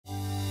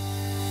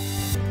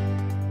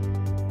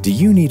Do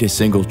you need a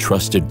single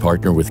trusted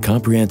partner with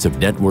comprehensive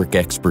network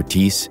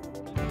expertise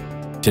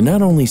to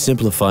not only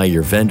simplify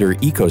your vendor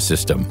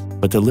ecosystem,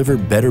 but deliver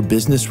better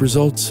business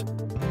results?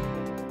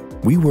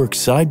 We work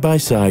side by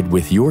side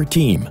with your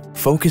team,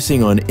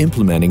 focusing on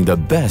implementing the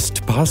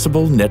best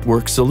possible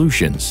network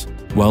solutions,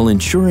 while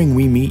ensuring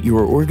we meet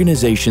your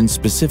organization's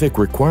specific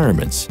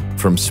requirements,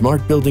 from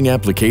smart building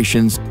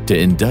applications to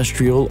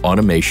industrial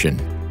automation.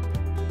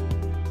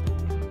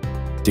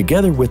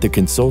 Together with the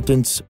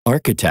consultants,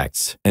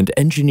 architects, and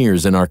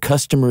engineers in our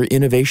Customer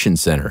Innovation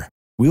Center,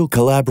 we'll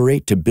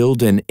collaborate to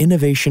build an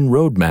innovation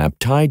roadmap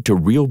tied to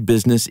real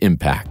business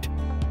impact.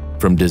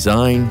 From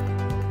design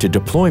to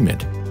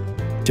deployment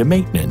to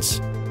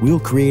maintenance, we'll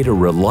create a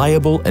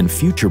reliable and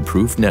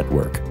future-proof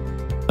network.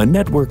 A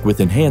network with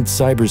enhanced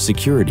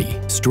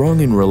cybersecurity,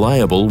 strong and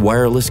reliable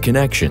wireless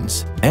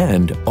connections,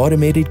 and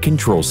automated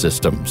control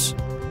systems.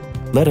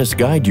 Let us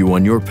guide you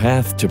on your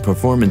path to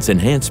performance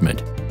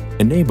enhancement,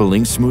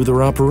 enabling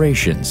smoother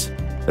operations,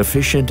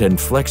 efficient and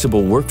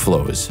flexible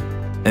workflows,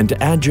 and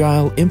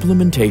agile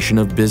implementation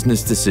of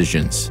business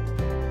decisions.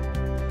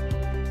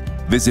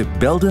 Visit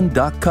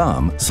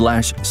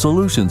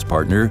belden.com/solutions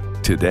partner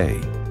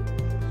today.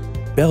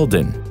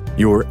 Belden,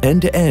 your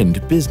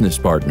end-to-end business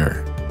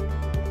partner.